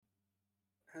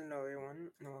Hello, everyone,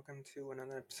 and welcome to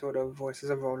another episode of Voices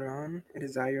of Oleron. It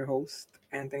is I, your host,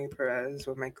 Anthony Perez,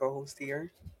 with my co host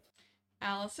here.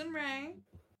 Allison Ray.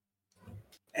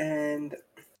 And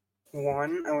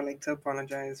one, I would like to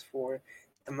apologize for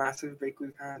the massive break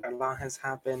we've had. A lot has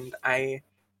happened.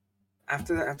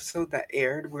 After the episode that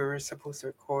aired, we were supposed to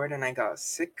record, and I got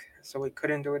sick, so we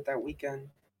couldn't do it that weekend.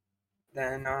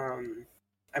 Then,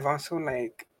 I've also,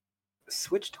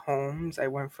 switched homes. I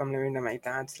went from living at my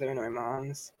dad's to living at my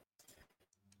mom's.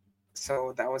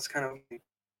 So that was kind of like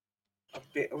a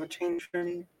bit of a change for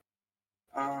me.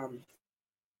 Um,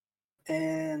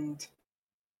 and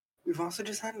we've also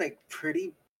just had like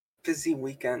pretty busy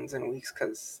weekends and weeks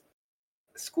because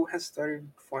school has started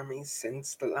for me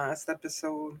since the last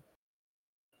episode.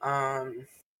 Um,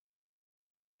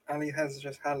 Ali has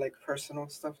just had like personal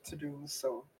stuff to do,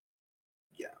 so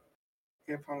yeah,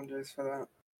 I apologize for that.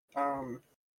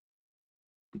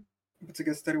 But to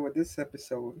get started with this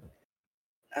episode,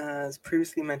 as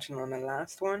previously mentioned on the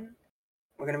last one,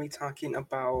 we're gonna be talking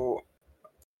about,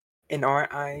 in our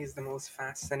eyes, the most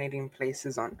fascinating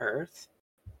places on Earth.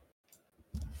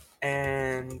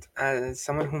 And as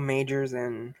someone who majors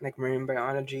in like marine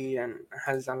biology and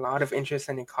has a lot of interest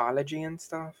in ecology and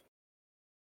stuff,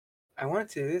 I wanted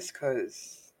to do this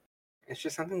because it's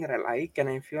just something that I like, and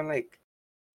I feel like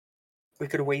we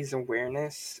could raise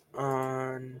awareness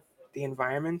on the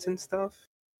environment and stuff.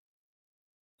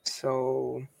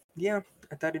 So yeah,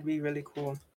 I thought it'd be really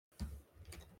cool.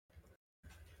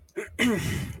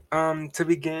 To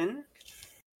begin,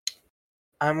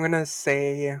 I'm gonna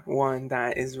say one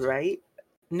that is right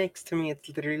next to me. It's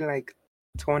literally like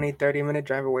 20-30 minute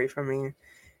drive away from me.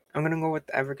 I'm gonna go with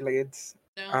the Everglades.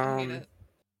 No, I hate Um, it.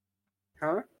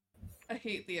 huh? I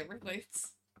hate the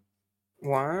Everglades.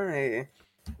 Why?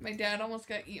 My dad almost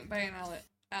got eaten by an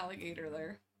alligator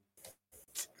there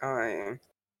I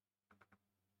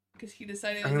because he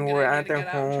decided it I was a mean, good we're idea at to their get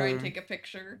out and try and home, take a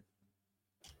picture.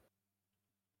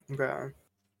 bro.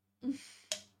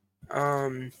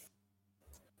 Um,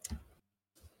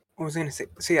 what was I gonna say?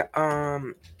 So yeah,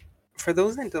 for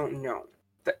those that don't know,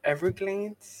 the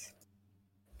Everglades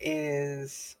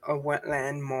is a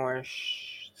wetland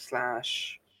marsh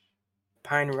slash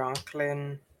pine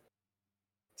rockland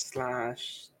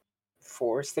slash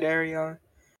forested area.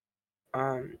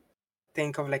 Um,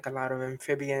 think of like a lot of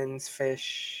amphibians,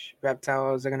 fish,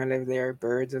 reptiles are gonna live there,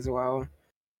 birds as well.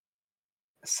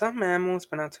 Some mammals,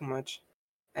 but not too much,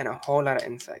 and a whole lot of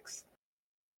insects.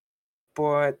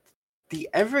 But the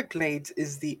Everglades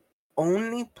is the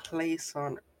only place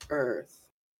on Earth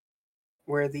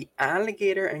where the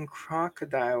alligator and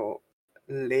crocodile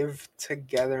live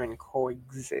together and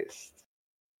coexist.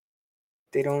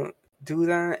 They don't do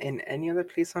that in any other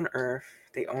place on Earth.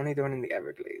 They only do it in the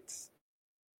Everglades.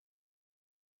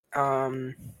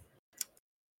 Um,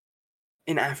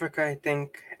 in Africa, I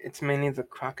think it's mainly the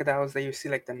crocodiles that you see,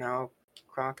 like the Nile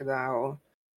crocodile.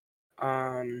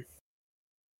 Um,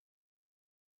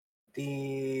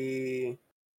 the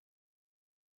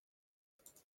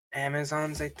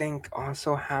Amazons, I think,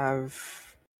 also have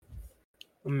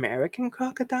American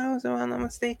crocodiles, if I'm not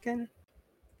mistaken.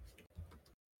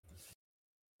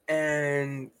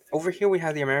 And over here we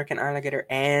have the American alligator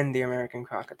and the American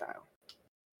crocodile.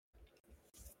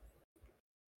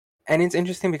 And it's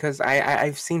interesting because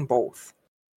I've seen both.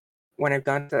 When I've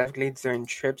gone to the Everglades during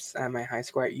trips at my high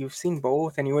school, you've seen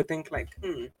both, and you would think like,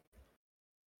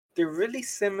 they're really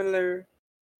similar.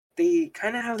 They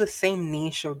kind of have the same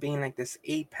niche of being like this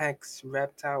apex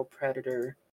reptile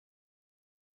predator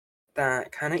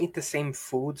that kind of eat the same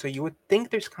food. So you would think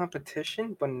there's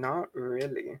competition, but not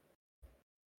really.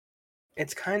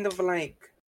 It's kind of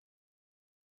like,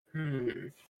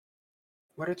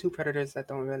 what are two predators that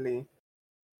don't really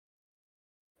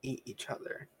eat each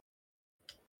other?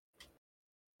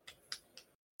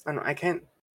 I don't know, I can't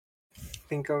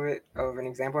think of an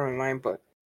example in my mind, but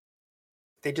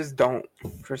they just don't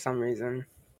for some reason.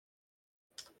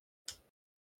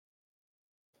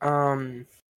 Um,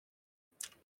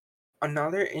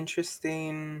 Another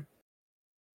interesting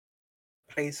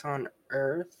place on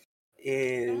Earth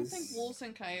I don't think is, wolves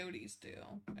and coyotes do.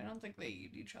 I don't think they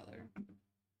eat each other.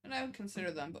 And I would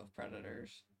consider them both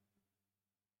predators.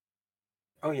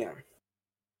 oh yeah,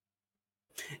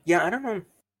 yeah. I don't know.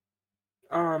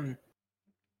 Um,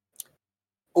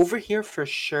 Over here for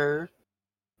sure,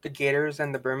 the gators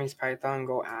and the Burmese python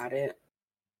go at it,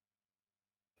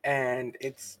 and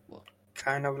it's Well,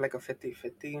 kind of like a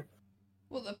 50-50.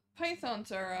 well, the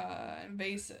pythons are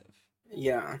invasive.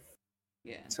 Yeah,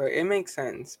 Yeah. so it makes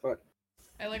sense, but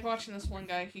I like watching this one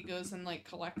guy. He goes and like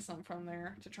collects them from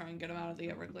there to try and get them out of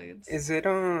the Everglades. is it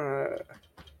oh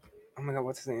my god,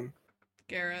 what's his name?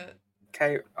 Garrett.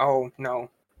 Oh no,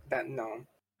 no,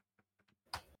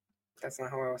 that's not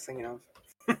who I was thinking of.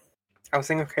 I was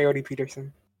thinking of Coyote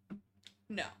Peterson.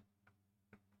 No.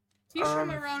 He's from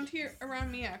Um, around here,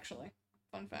 around me, actually.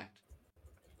 Fun fact.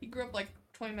 He grew up like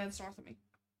 20 minutes north of me.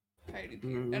 Coyote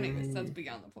Peter. Anyways, that's mm,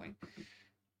 beyond the point.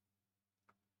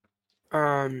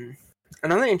 um,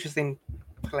 another interesting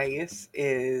place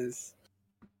is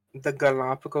the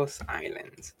Galapagos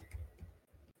Islands.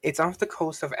 It's off the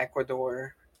coast of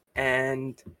Ecuador,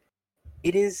 and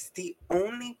it is the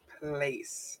only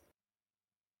place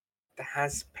that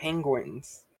has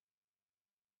penguins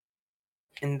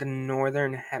in the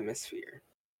northern hemisphere.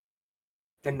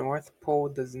 The North Pole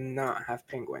does not have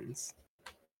penguins,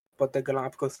 but the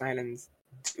Galapagos Islands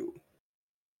do.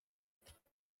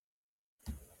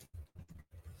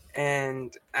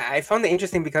 And I found it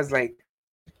interesting because, like,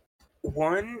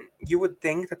 one, you would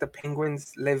think that the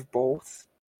penguins live both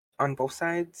on both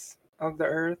sides of the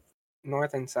earth,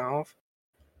 north and south,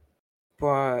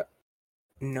 but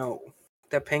no.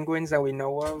 The penguins that we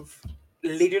know of,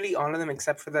 literally all of them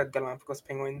except for the Galapagos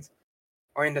penguins,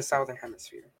 are in the southern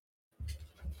hemisphere.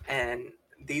 And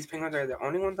these penguins are the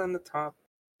only ones on the top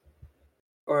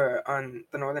or on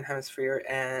the northern hemisphere,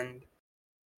 and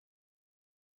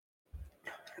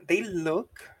they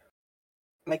look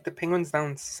like the penguins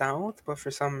down south, but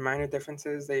for some minor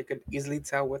differences that you could easily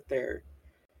tell with their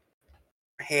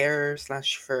hair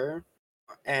slash fur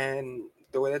and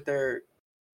the way that their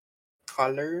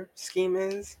color scheme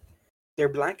is. They're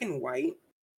black and white,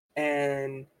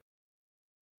 and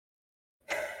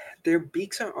their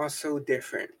beaks are also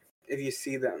different if you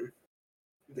see them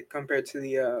compared to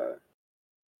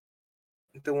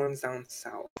the ones down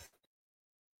south.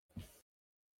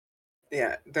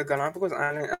 Yeah, the Galapagos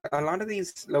Island. A lot of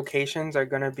these locations are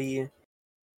gonna be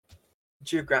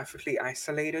geographically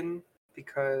isolated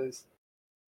because,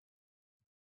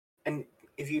 and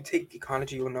if you take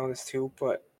ecology, you'll know this too.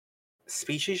 But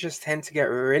species just tend to get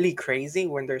really crazy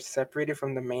when they're separated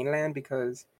from the mainland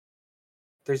because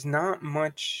there's not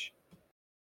much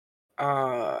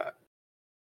uh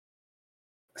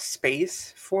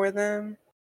space for them,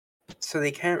 so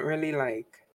they can't really like.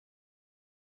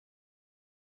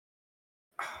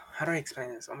 How do I explain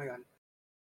this? Oh my god!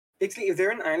 Basically, if they're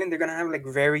an island, they're gonna have like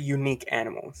very unique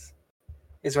animals.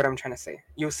 Is what I'm trying to say.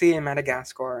 You'll see it in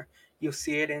Madagascar. You'll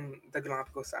see it in the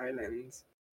Galapagos Islands,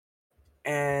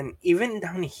 and even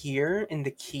down here in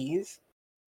the Keys,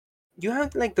 you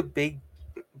have like the big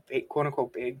quote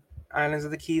unquote big islands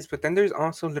of the Keys, but then there's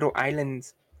also little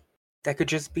islands that could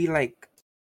just be like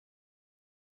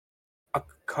a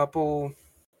couple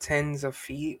tens of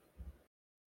feet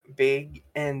big,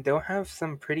 and they'll have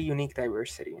some pretty unique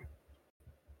diversity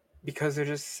because they're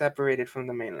just separated from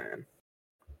the mainland.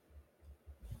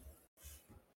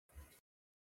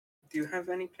 Do you have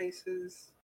any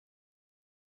places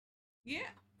Yeah.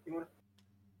 you want?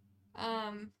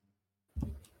 Um.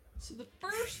 So the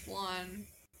first one,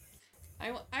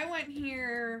 I went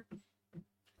here.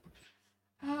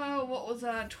 Oh, what was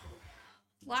that?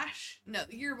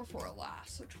 The year before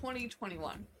last, so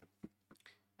 2021.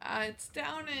 It's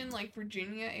down in like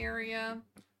Virginia area.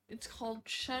 It's called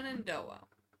Shenandoah.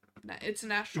 It's a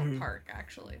national Mm-hmm. park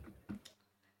actually.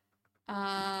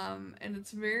 And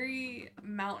it's very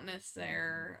mountainous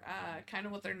there. Kind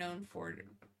of what they're known for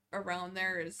around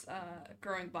there is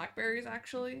growing blackberries.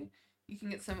 Actually, you can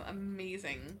get some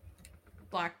amazing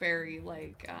blackberry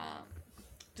like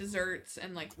desserts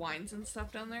and like wines and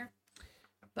stuff down there.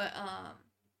 But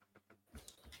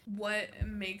what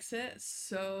makes it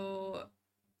so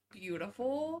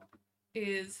beautiful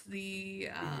is the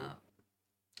Mm-hmm.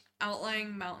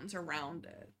 outlying mountains around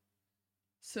it.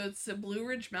 So it's the Blue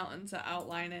Ridge Mountains that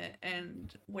outline it,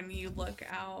 and when you look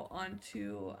out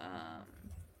onto,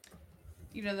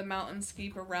 the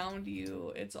mountainscape around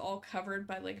you, it's all covered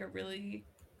by like a really,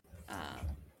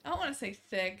 I don't want to say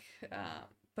thick,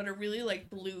 but a really like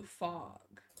blue fog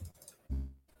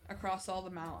across all the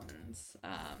mountains.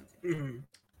 Mm-hmm.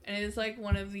 And it is like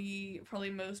one of the probably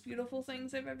most beautiful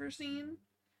things I've ever seen.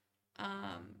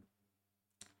 Um,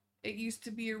 it used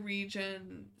to be a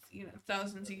region,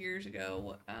 thousands of years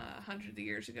ago, hundreds of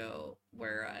years ago,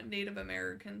 where Native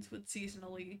Americans would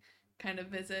seasonally kind of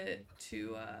visit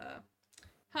to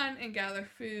hunt and gather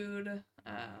food,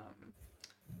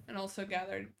 and also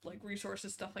gather like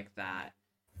resources, stuff like that.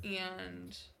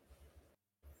 And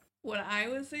when I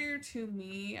was there, to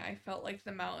me, I felt like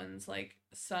the mountains like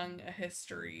sung a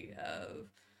history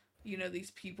of,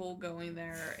 these people going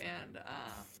there and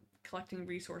collecting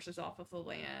resources off of the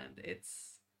land.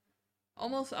 It's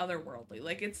almost otherworldly.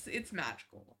 Like it's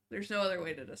magical. There's no other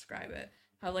way to describe it.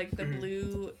 How like the Mhm.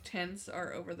 blue tints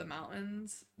are over the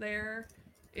mountains there.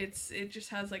 It just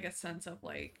has like a sense of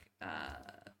like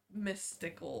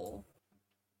mystical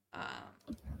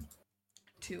um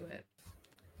to it.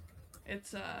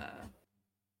 It's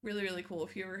really really cool.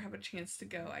 If you ever have a chance to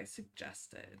go, I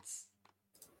suggest it. It's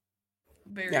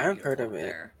very Yeah, I've heard beautiful of up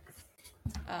it. there.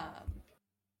 Um,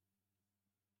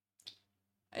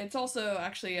 it's also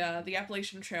actually the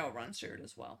Appalachian Trail runs through it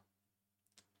as well.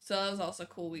 So that was also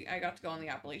cool. I got to go on the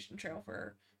Appalachian Trail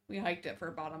for we hiked it for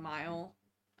about a mile.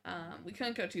 We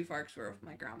couldn't go too far because we were with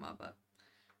my grandma, but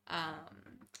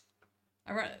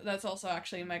that's also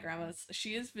actually my grandma's.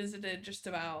 She has visited just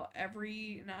about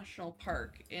every national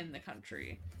park in the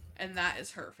country, and that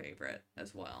is her favorite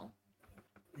as well.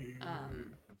 Mm.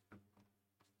 Um,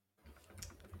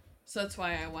 so that's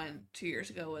why I went 2 years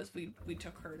ago. Was we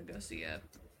took her to go see it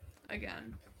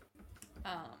again.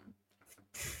 Um,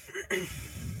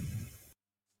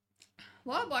 a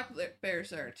lot of black bears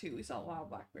there too. We saw wild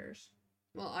black bears.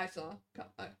 Well, I saw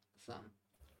some.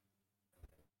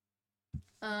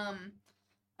 Um,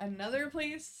 Another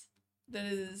place that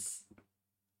is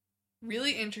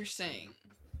really interesting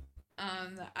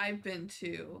that I've been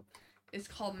to is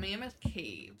called Mammoth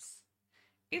Caves.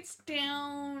 It's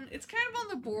down. It's kind of on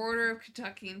the border of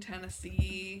Kentucky and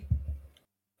Tennessee.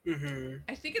 Mhm.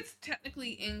 I think it's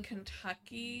technically in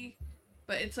Kentucky,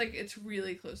 but it's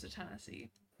really close to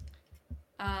Tennessee.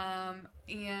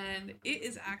 And it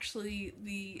is actually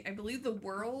I believe the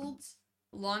world's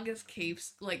longest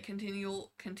caves, like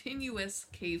continuous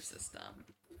cave system.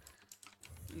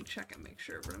 Let me check and make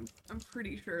sure, but I'm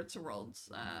pretty sure it's the world's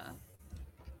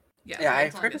Yeah,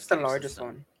 world's I've heard it's longest the cave largest system.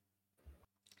 one.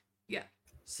 Yeah,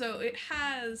 so it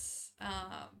has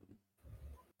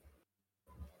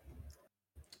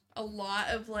a lot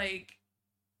of like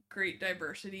great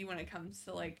diversity when it comes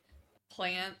to like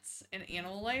plants and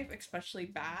animal life, especially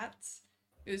bats.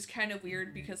 It was kind of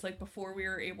weird because like before we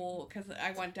were able, because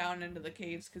I went down into the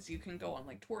caves because you can go on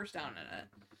like tours down in it.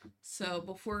 So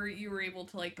before you were able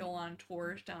to like go on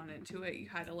tours down into it, you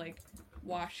had to like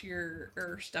wash your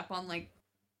or step on like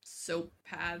soap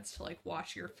pads to like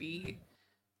wash your feet.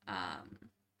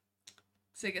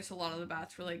 So I guess a lot of the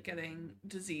bats were like getting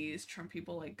diseased from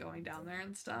people like going down there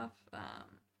and stuff.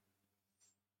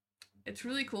 It's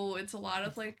really cool. It's a lot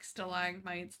of like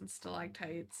stalagmites and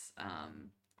stalactites.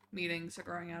 Meetings are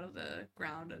growing out of the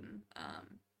ground and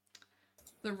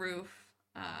the roof.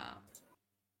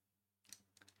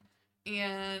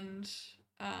 And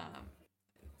um,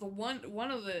 the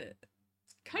one of the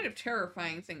kind of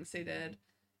terrifying things they did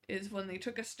is when they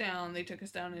took us down. They took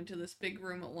us down into this big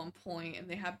room at one point, and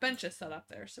they had benches set up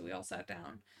there, so we all sat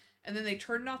down. And then they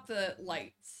turned off the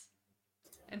lights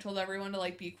and told everyone to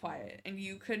like be quiet, and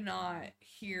you could not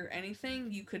hear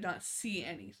anything, you could not see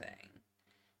anything.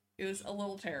 It was a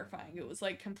little terrifying. It was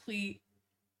like complete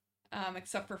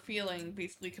except for feeling,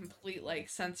 basically complete like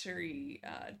sensory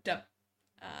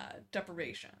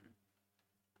deprivation.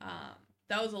 um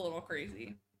that was a little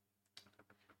crazy.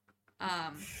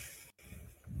 um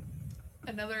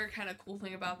Another kind of cool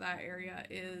thing about that area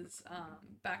is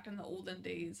back in the olden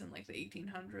days in like the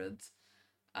 1800s,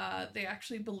 they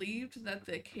actually believed that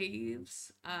the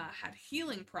caves had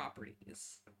healing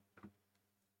properties.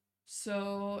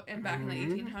 So, and back in the Mhm.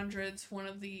 1800s, one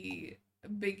of the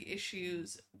big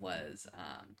issues was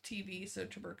TB, so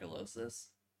tuberculosis.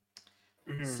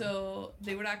 Mhm. So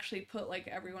they would actually put like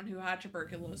everyone who had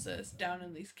tuberculosis down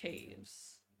in these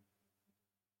caves.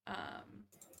 Um,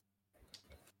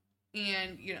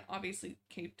 and obviously,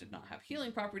 cave did not have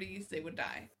healing properties; they would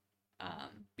die,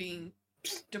 being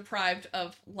deprived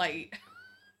of light,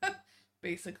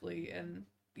 basically, and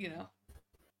you know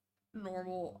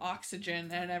normal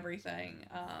oxygen and everything.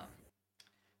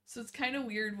 So it's kind of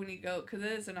weird when you go, because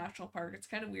it is a national park. It's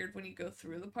kind of weird when you go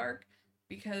through the park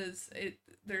because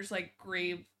there's like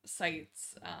grave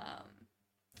sites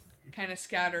kind of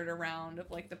scattered around of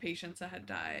like the patients that had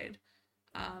died.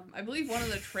 I believe one of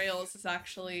the trails is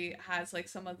actually has like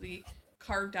some of the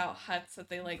carved out huts that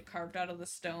they like carved out of the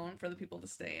stone for the people to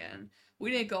stay in.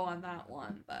 We didn't go on that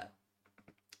one, but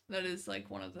that is like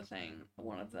one of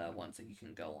the ones that you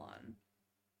can go on.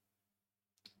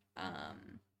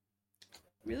 Um,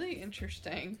 Really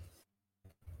interesting.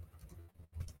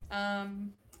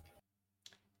 Um,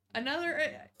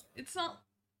 Another, it's not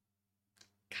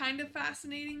kind of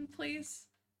fascinating place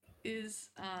is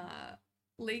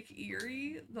Lake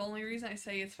Erie. The only reason I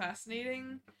say it's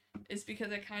fascinating is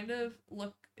because it's kind of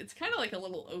like a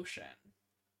little ocean,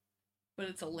 but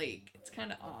it's a lake. It's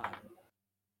kind of odd.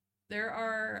 There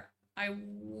are,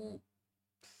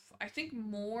 I think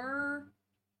more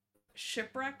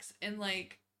shipwrecks in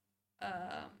like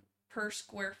per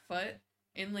square foot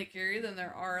in Lake Erie than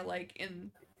there are like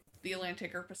in the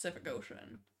Atlantic or Pacific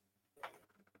Ocean.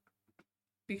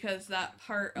 Because that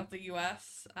part of the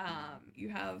US, you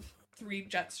have three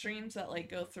jet streams that like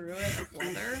go through it of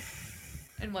weather.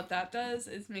 And what that does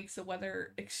is makes the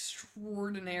weather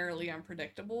extraordinarily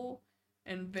unpredictable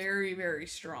and very, very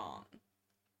strong.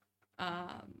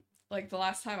 Like the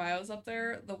last time I was up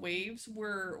there, the waves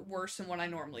were worse than what I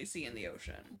normally see in the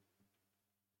ocean.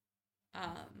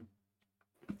 Um,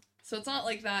 so it's not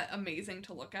like that amazing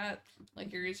to look at.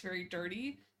 Like Erie's very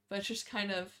dirty, but it's just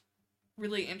kind of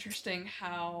really interesting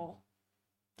how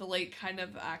the lake kind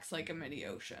of acts like a mini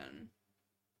ocean.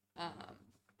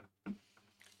 Um,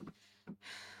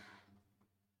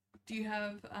 do you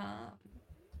have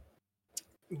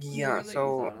Yeah, more that you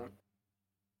so thought of?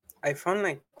 I found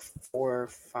like 4 or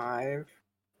 5.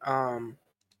 Um,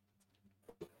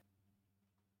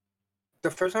 the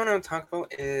first one I'll talk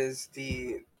about is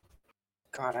the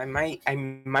God. I might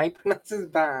pronounce this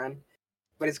bad,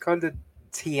 but it's called the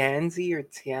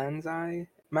Tianzi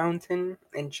Mountain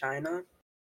in China.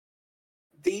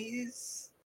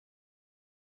 These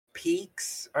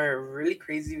peaks are really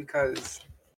crazy because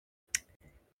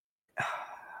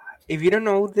if you don't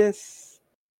know this,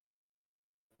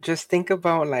 just think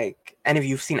about like, and if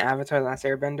you've seen Avatar: The Last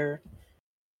Airbender,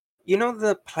 you know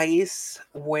the place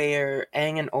where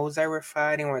Aang and Ozai were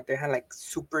fighting, where they had like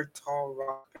super tall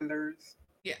rock pillars.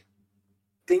 Yeah.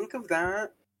 Think of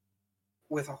that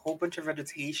with a whole bunch of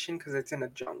vegetation because it's in a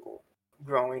jungle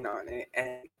growing on it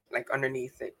and like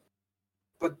underneath it.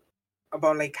 But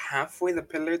about like halfway the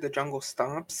pillar, the jungle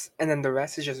stops, and then the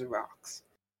rest is just rocks.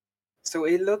 So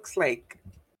it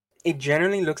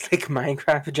generally looks like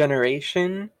Minecraft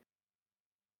generation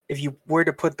if you were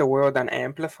to put the world on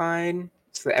amplified,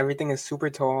 so that everything is super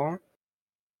tall,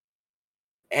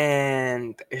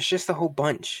 and it's just a whole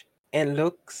bunch. It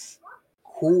looks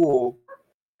cool,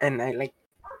 and I like.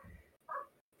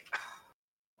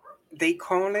 They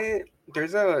call it.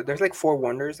 There's like 4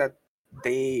 wonders that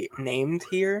they named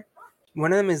here.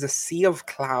 One of them is a sea of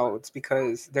clouds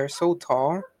because they're so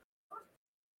tall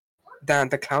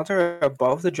that the clouds are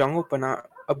above the jungle, but not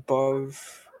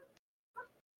above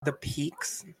the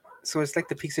peaks. So it's like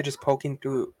the peaks are just poking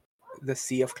through the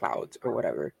sea of clouds or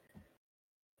whatever.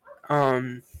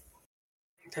 Um,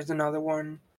 there's another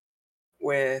one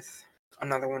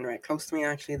right close to me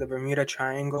actually, the Bermuda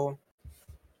Triangle.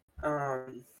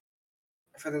 Um,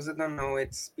 for those that don't know,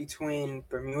 it's between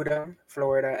Bermuda,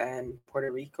 Florida, and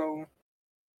Puerto Rico.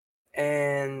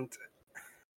 And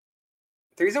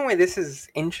the reason why this is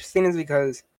interesting is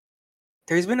because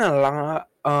there's been a lot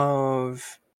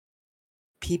of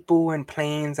people and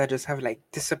planes that just have like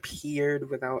disappeared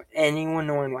without anyone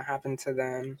knowing what happened to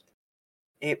them.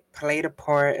 It played a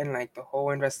part in like the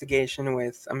whole investigation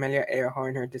with Amelia Earhart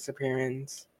and her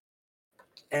disappearance.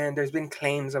 And there's been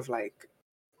claims of like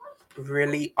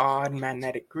really odd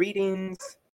magnetic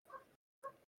readings,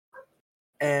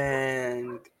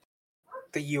 and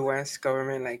the US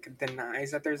government like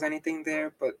denies that there's anything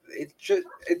there, but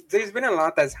there's been a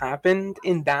lot that's happened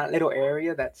in that little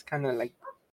area that's kind of like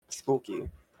spooky.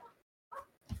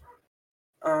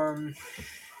 Um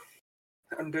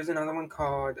and there's another one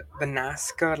called the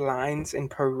Nazca Lines in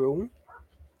Peru.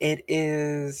 It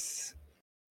is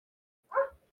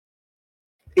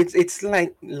it's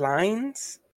like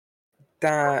lines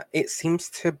that it seems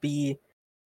to be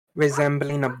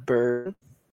resembling a bird.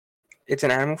 It's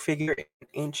an animal figure in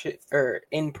ancient or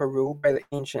in Peru by the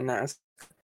ancient Nazca,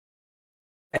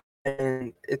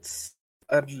 and it's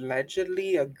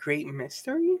allegedly a great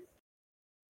mystery.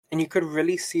 And you could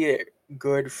really see it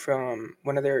good from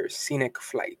one of their scenic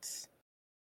flights.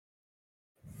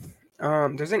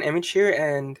 There's an image here,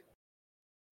 and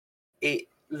it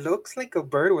looks like a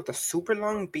bird with a super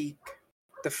long beak.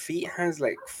 The feet has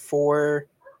like 4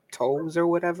 toes or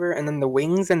whatever, and then the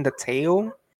wings and the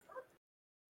tail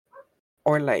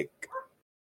are like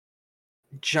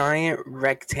giant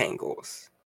rectangles,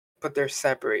 but they're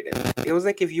separated. It was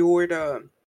like if you were to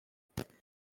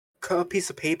cut a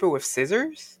piece of paper with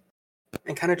scissors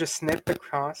and kind of just snip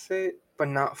across it, but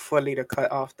not fully to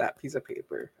cut off that piece of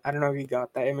paper. I don't know if you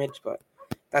got that image, but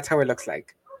that's how it looks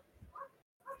like.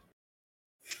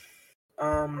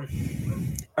 Um,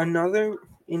 Another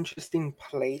interesting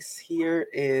place here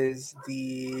is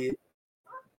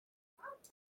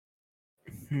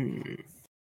hmm,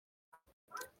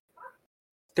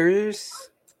 there's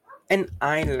an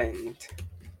island.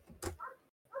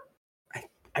 I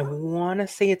I want to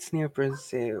say it's near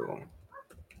Brazil.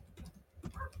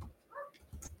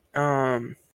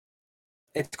 Um,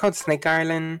 it's called Snake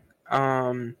Island.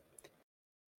 Um,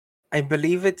 I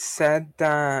believe it's said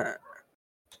that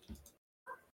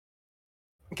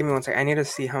Give me one second. I need to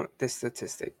see how this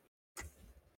statistic.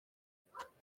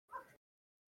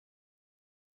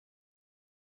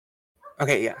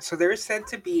 Okay, yeah. So there is said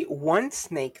to be one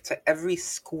snake to every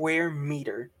square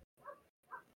meter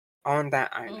on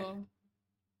that island. Oh,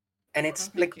 And no, it's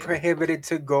thank like you. prohibited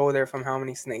to go there from how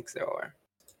many snakes there are.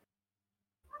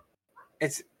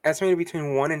 It's estimated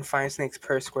between 1 and 5 snakes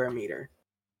per square meter.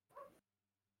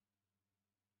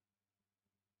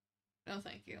 No,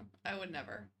 thank you. I would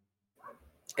never.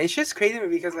 It's just crazy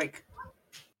because, like,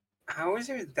 how is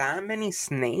there that many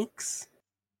snakes?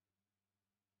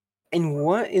 And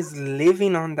what is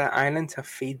living on that island to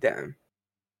feed them?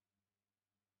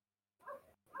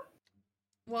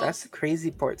 Well, That's the crazy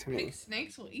part to hey, me.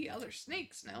 snakes will eat other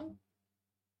snakes, no?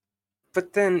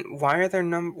 But then, why would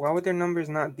their numbers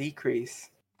not decrease?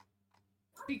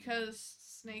 Because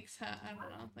snakes I don't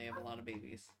know, they have a lot of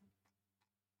babies.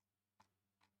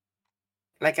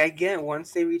 Like, I get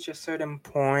once they reach a certain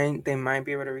point, they might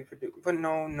be able to reproduce. But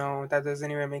no, that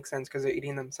doesn't even make sense because they're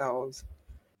eating themselves.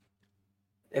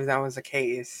 If that was the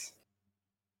case,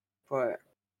 but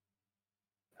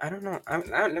I don't know.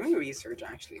 Let me research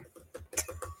actually.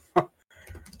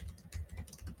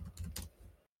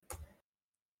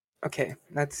 Okay,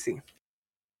 let's see.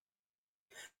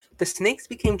 The snakes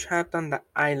became trapped on the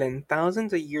island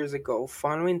thousands of years ago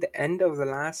following the end of the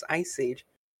last ice age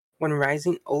when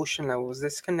rising ocean levels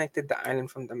disconnected the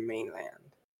island from the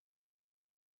mainland.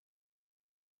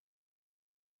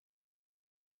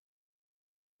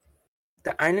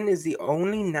 The island is the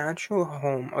only natural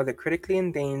home of the critically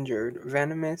endangered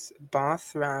venomous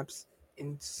Bothraps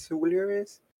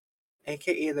insularis,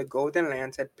 aka the golden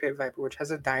lancet pit viper, which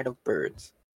has a diet of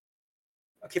birds.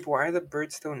 Okay, but why are the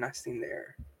birds still nesting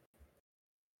there?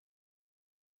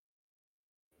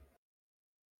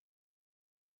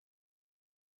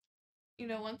 You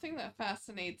know, one thing that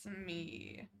fascinates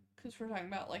me, because we're talking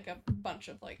about like a bunch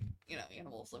of like,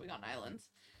 animals living on islands.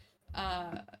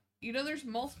 Uh, there's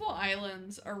multiple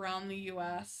islands around the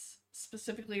U.S.,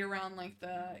 specifically around like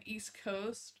the East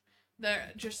Coast,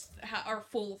 that just are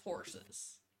full of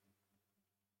horses.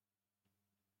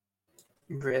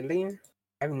 Really?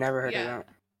 I've never heard of Yeah, that.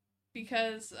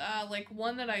 because like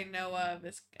one that I know of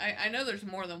is I know there's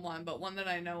more than one, but one that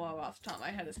I know of off the top of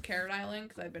my head is Carrot Island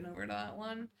because I've been over to that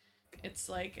one. It's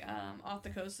like off the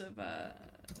coast of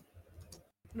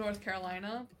North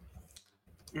Carolina.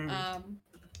 Mm. Um,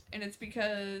 and it's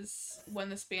because when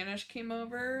the Spanish came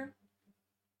over,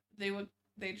 they would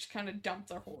they just kind of dumped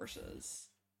their horses,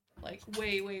 like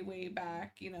way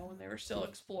back. When they were still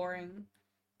exploring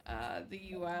the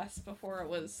U.S. before it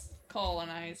was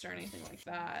colonized or anything like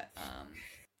that.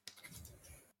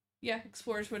 Yeah,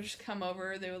 explorers would just come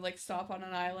over. They would like stop on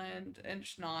an island and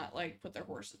just not like put their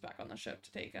horses back on the ship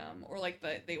to take them, or like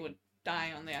they would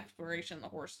die on the exploration. The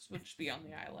horses would just be on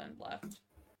the island left.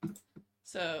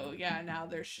 So yeah, now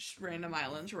there's just random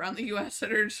islands around the U.S.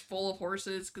 that are just full of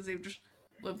horses because they've just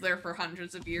lived there for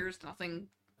hundreds of years. Nothing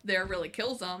there really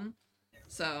kills them.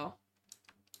 So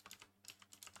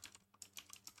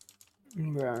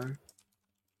Yeah.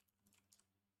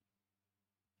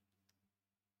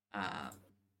 um,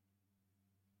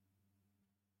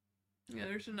 yeah,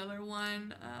 there's another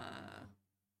one.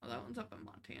 Oh, that one's up in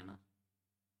Montana.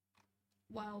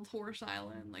 Wild Horse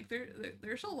Island. Like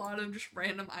there's a lot of just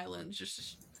random islands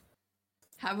just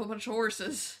have a bunch of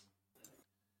horses.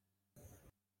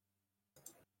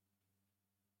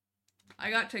 I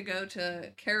got to go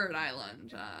to Carrot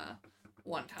Island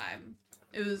one time.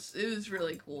 It was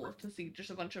really cool to see just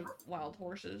a bunch of wild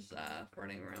horses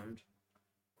running around.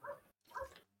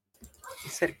 You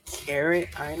said Carrot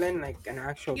Island, like an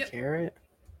actual Yep. carrot?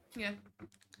 Yeah.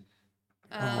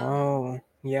 Um. Oh,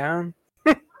 yeah.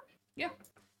 Yeah.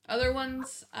 Other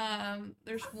ones.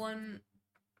 There's one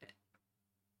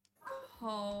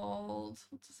called,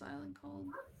 what's this island called?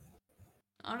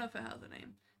 I don't know if it has a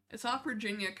name. It's off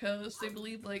Virginia coast. They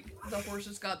believe like the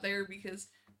horses got there because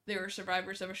they were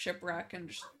survivors of a shipwreck and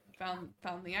just found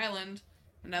the island,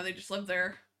 and now they just live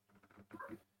there.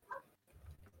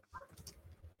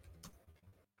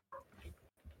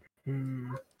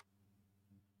 Hmm.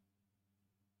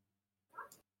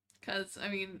 Cause I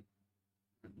mean,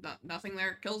 nothing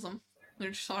there kills them.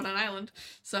 They're just on an island.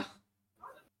 So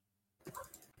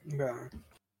Yeah.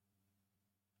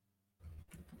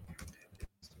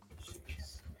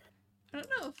 I don't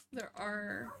know if there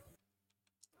are.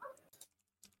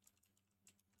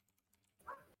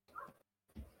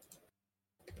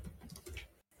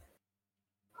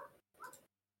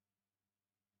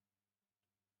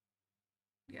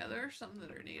 Yeah, there are some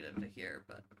that are native to here,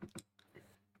 but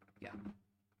yeah.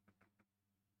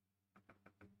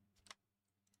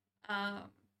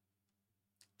 Um,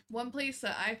 One place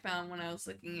that I found when I was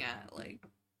looking at like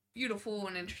beautiful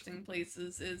and interesting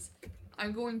places is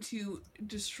I'm going to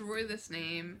destroy this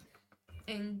name.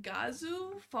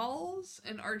 Engazu Falls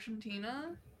in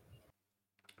Argentina.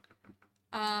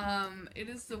 It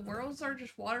is the world's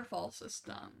largest waterfall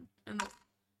system,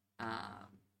 um,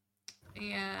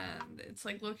 and it's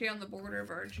like located on the border of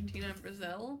Argentina and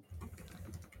Brazil.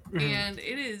 Mm-hmm. And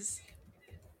it is,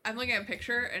 I'm looking at a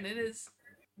picture, and it is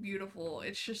beautiful.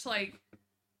 It's just like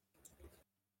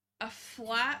a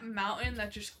flat mountain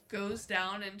that just goes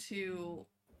down into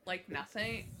like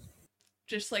nothing,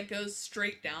 just like goes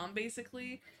straight down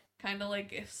basically. Kind of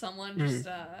like if someone Mm-hmm. just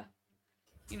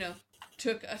you know,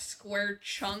 took a square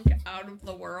chunk out of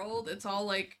the world. It's all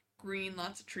like green,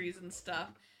 lots of trees and stuff.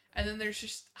 And then there's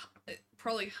just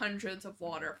probably hundreds of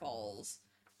waterfalls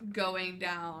going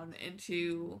down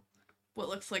into what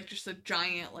looks like just a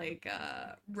giant like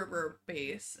river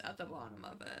base at the bottom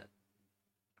of it.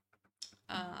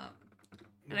 Um,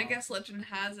 and I Wow. guess legend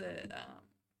has it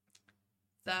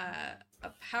that a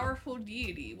powerful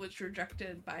deity was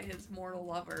rejected by his mortal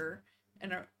lover,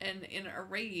 and in a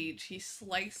rage, he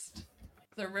sliced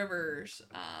the rivers,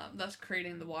 thus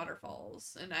creating the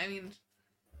waterfalls. And I mean,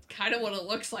 kind of what it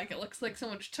looks like. It looks like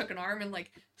someone just took an arm and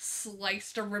like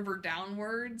sliced a river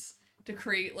downwards to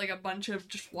create like a bunch of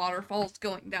just waterfalls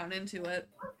going down into it.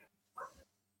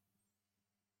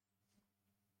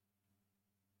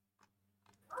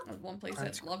 That's one place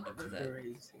That's I'd love to visit.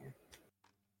 crazy.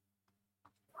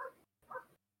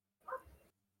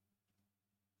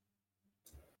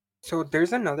 So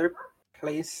there's another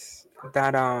place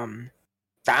that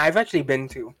I've actually been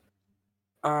to.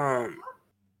 Um,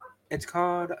 it's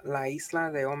called La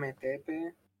Isla de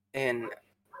Ometepe in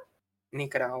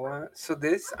Nicaragua. So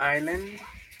this island,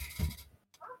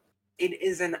 it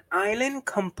is an island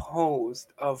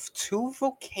composed of two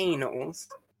volcanoes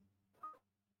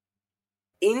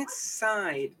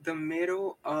inside the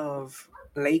middle of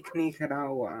Lake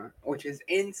Nicaragua, which is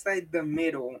inside the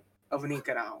middle of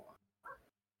Nicaragua.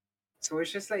 So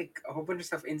it's just like a whole bunch of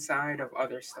stuff inside of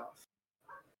other stuff.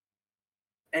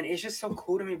 And it's just so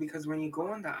cool to me because when you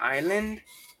go on the island,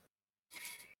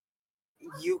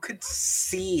 you could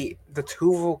see the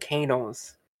two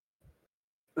volcanoes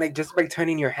like just by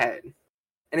turning your head.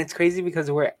 And it's crazy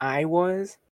because where I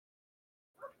was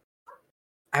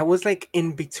like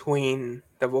in between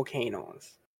the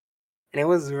volcanoes. And it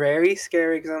was very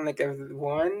scary because I'm like, if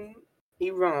one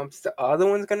erupts, the other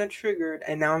one's gonna trigger it,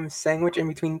 and now I'm sandwiched in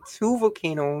between two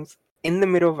volcanoes in the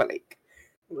middle of a lake.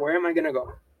 Where am I gonna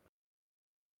go?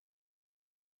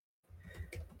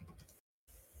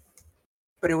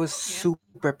 But it was Yeah.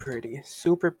 super pretty,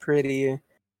 super pretty.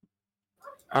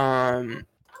 Um,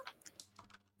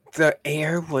 the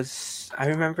air was. I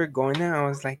remember going there. I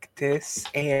was like, this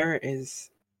air is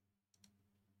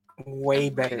way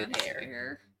better Advanced air.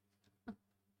 air.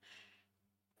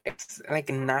 It's like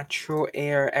natural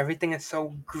air. Everything is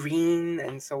so green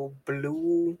and so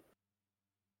blue,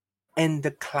 and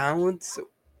the clouds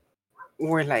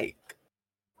were like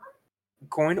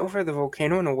going over the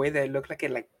volcano in a way that it looked like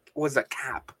it like was a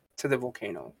cap to the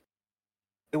volcano.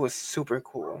 It was super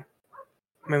cool.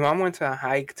 My mom went to a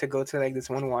hike to go to like this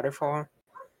one waterfall.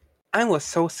 I was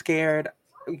so scared.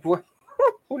 What,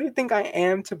 who do you think I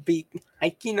am to be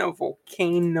hiking a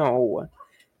volcano?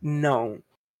 No.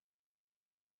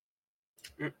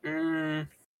 Mm-mm.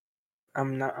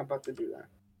 I'm not about to do that.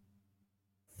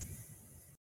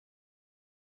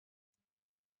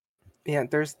 Yeah,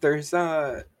 there's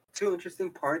two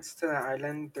interesting parts to the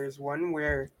island. There's one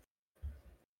where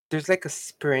there's like a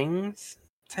springs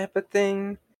type of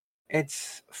thing.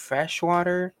 It's fresh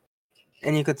water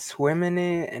and you could swim in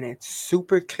it and it's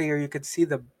super clear. You could see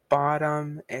the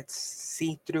bottom. It's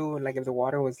see-through like if the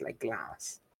water was like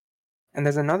glass. And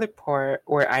there's another part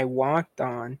where I walked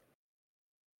on.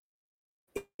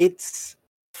 It's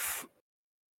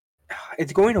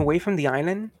it's going away from the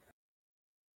island,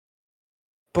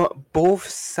 but both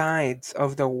sides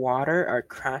of the water are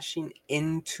crashing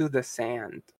into the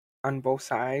sand on both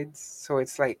sides. So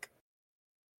it's like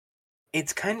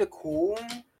it's kind of cool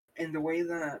in the way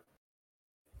that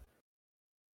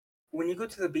when you go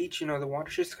to the beach, you know, the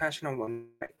water's just crashing on one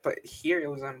side, but here it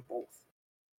was on both.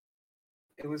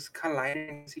 It was colliding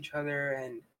against each other,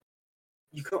 and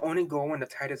you could only go when the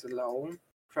tide is low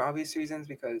for obvious reasons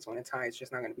because when it's high, it's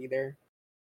just not going to be there.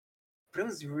 But it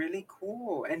was really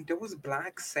cool, and there was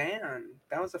black sand.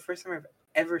 That was the first time I've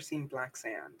ever seen black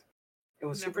sand. It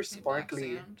was Never super seen black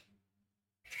sparkly. sand.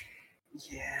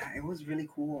 Yeah, it was really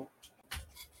cool.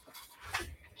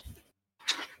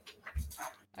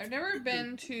 I've never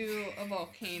been to a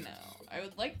volcano. I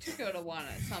would like to go to one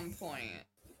at some point.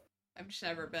 I've just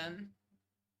never been.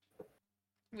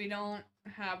 We don't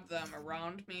have them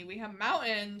around me. We have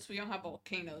mountains. We don't have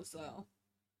volcanoes, though.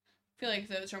 I feel like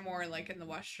those are more like in the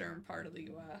western part of the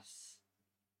U.S.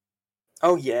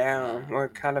 Oh yeah, where Um,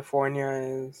 California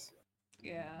is.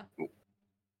 yeah.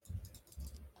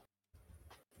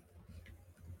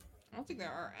 I don't think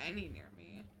there are any near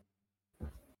me.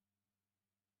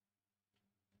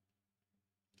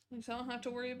 At least I don't have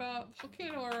to worry about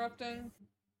volcano erupting.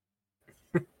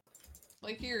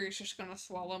 Lake Erie's just gonna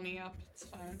swallow me up. It's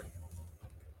fine.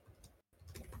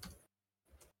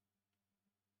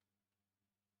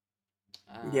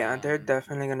 Yeah, they're Um,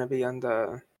 definitely gonna be on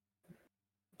the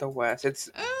west. It's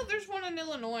oh, there's one in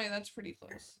Illinois. That's pretty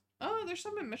close. Oh, there's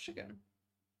some in Michigan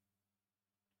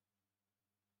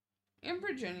and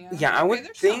Virginia. yeah, I Okay, would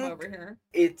there's some over think here.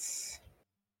 it's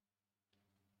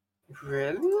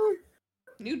really.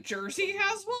 New Jersey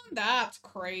has one? That's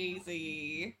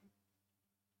crazy.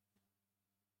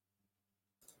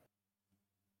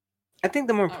 I think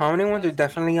the more Oh, okay, prominent so ones are that's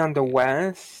definitely Michigan. on the Okay.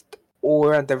 west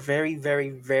or at the very, very,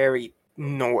 very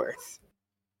north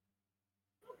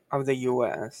of the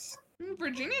U.S.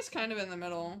 Virginia's kind of in the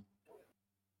middle.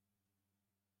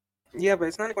 Yeah, but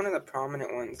it's not like one of the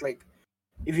prominent ones. Like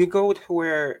if you go to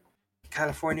where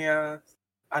California,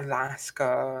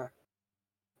 Alaska,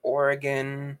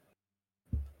 Oregon,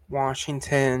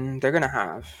 Washington, they're gonna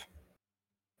have,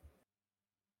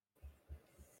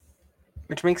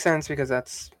 which makes sense because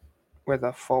that's where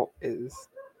the fault is.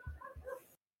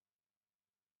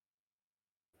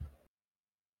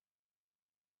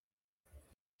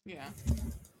 Yeah.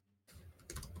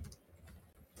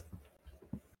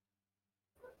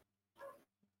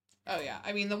 Oh, yeah.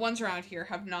 I mean, the ones around here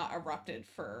have not erupted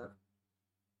for.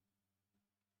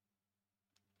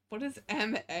 What does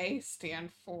MA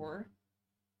stand for?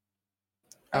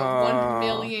 Oh, 1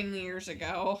 million years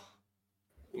ago.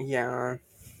 Yeah.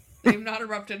 They've not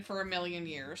erupted for 1 million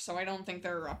years, so I don't think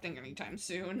they're erupting anytime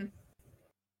soon.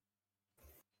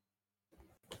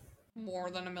 More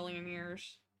than 1 million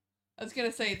years. I was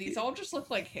gonna say, these all just look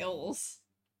like hills.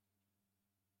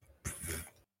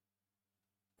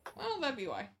 Well, that'd be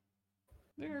why.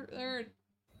 They're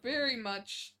very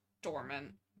much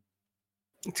dormant.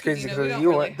 It's Because, crazy we because don't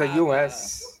really The have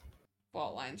U.S.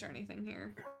 fault lines or anything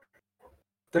here.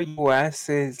 the U.S.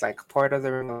 is like part of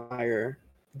the Ring of Fire,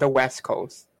 the West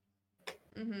Coast,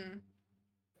 Mm-hmm.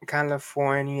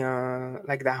 California,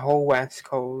 like that whole West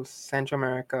Coast, Central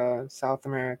America, South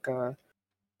America,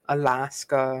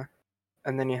 Alaska,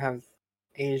 and then you have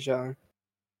Asia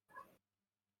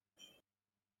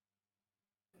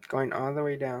going all the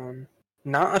way down.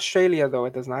 Not Australia though;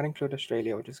 it does not include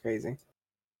Australia, which is crazy.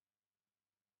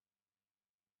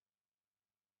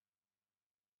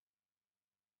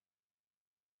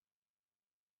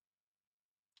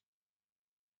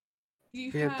 Do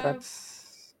you Yeah, have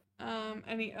that's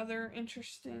any other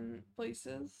interesting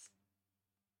places?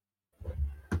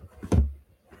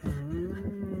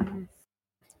 mm,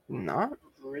 not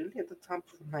really at the top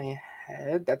of my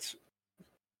head. That's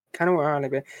kind of where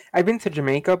I've been. I've been to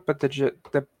Jamaica, but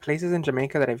the places in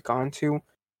Jamaica that I've gone to,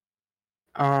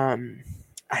 um,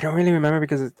 I don't really remember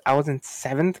because I was in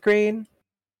 7th grade.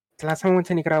 The last time I went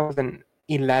to Nicaragua was in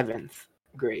 11th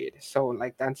grade, so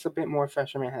like that's a bit more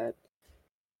fresh in my head.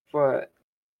 But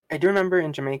I do remember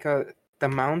in Jamaica the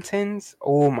mountains.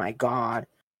 Oh my god,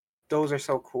 those are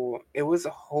so cool. It was a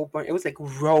whole bunch. It was like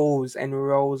rows and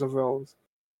rows of rows.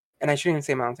 And I shouldn't even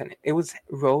say mountain. It was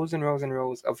rows and rows and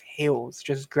rows of hills,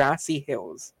 just grassy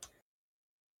hills.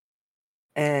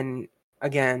 And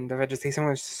again, the vegetation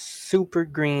was super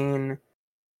green,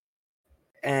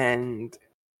 and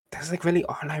that's like really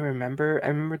all I remember. I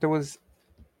remember there was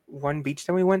one beach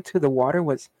that we went to. The water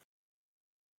was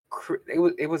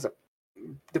it was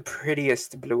the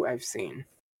prettiest blue I've seen.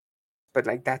 But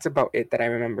like that's about it that I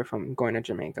remember from going to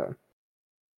Jamaica.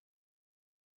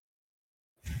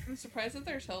 I'm surprised that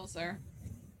there's hills there.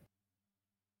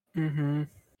 Mm-hmm.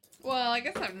 Well, I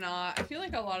guess I'm not. I feel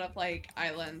like a lot of like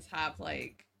islands have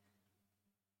like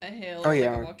a hill Oh or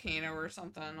like a yeah. volcano or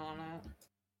something on it.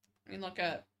 I mean, look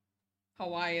at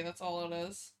Hawaii. That's all it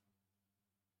is.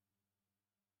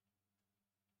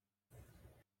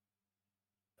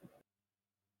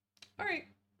 All right.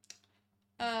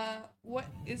 What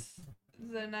is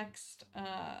the next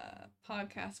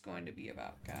podcast going to be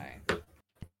about, Guy?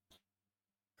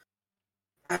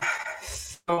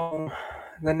 So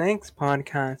the next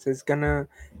podcast is gonna,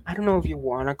 I don't know if you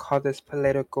wanna call this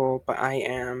political, but I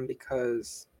am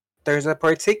because there's a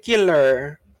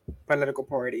particular political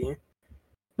party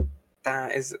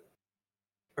that is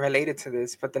related to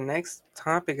this, but the next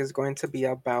topic is going to be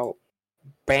about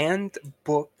banned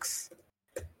books,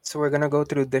 So we're gonna go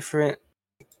through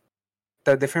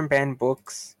the different banned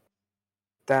books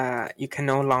that you can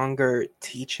no longer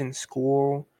teach in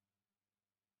school,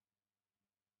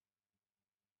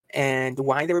 and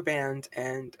why they were banned,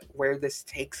 and where this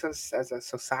takes us as a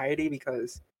society.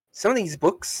 Because some of these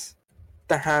books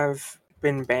that have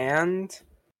been banned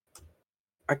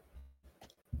are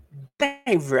that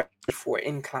I read before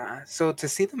in class. So to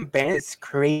see them banned is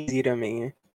crazy to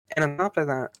me. And on top of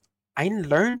that, I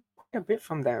learned quite a bit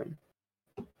from them.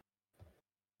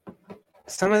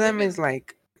 Some Yeah, of they've them is been.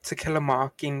 like To Kill a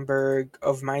Mockingbird,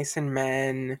 Of Mice and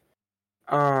Men,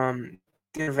 The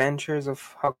Adventures of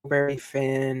Huckleberry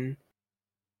Finn,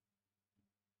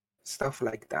 stuff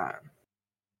like that.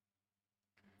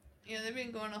 Yeah, they've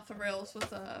been going off the rails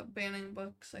with banning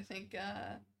books. I think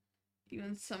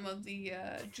even some of the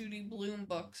Judy Blume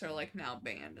books are like now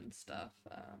banned and stuff.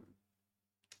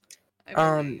 I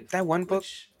believe, That one book,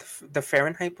 which the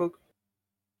Fahrenheit book,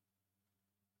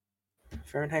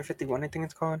 Fahrenheit 51, I think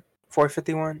it's called,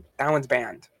 451. That one's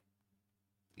banned.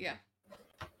 yeah,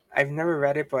 I've never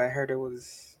read it, but I heard it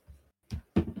was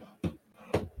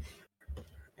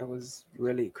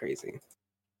really crazy.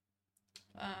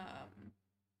 um,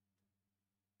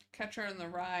 Catcher in the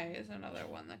Rye is another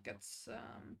one that gets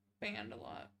banned a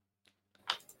lot.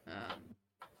 Um,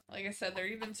 like I said, they're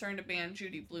even starting to ban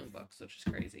Judy Blume books, which is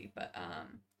crazy. But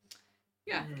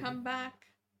yeah, Mhm. come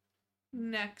back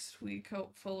next week,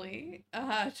 hopefully,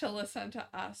 to listen to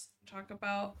us talk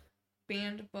about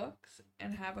banned books,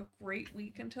 and have a great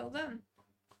week until then.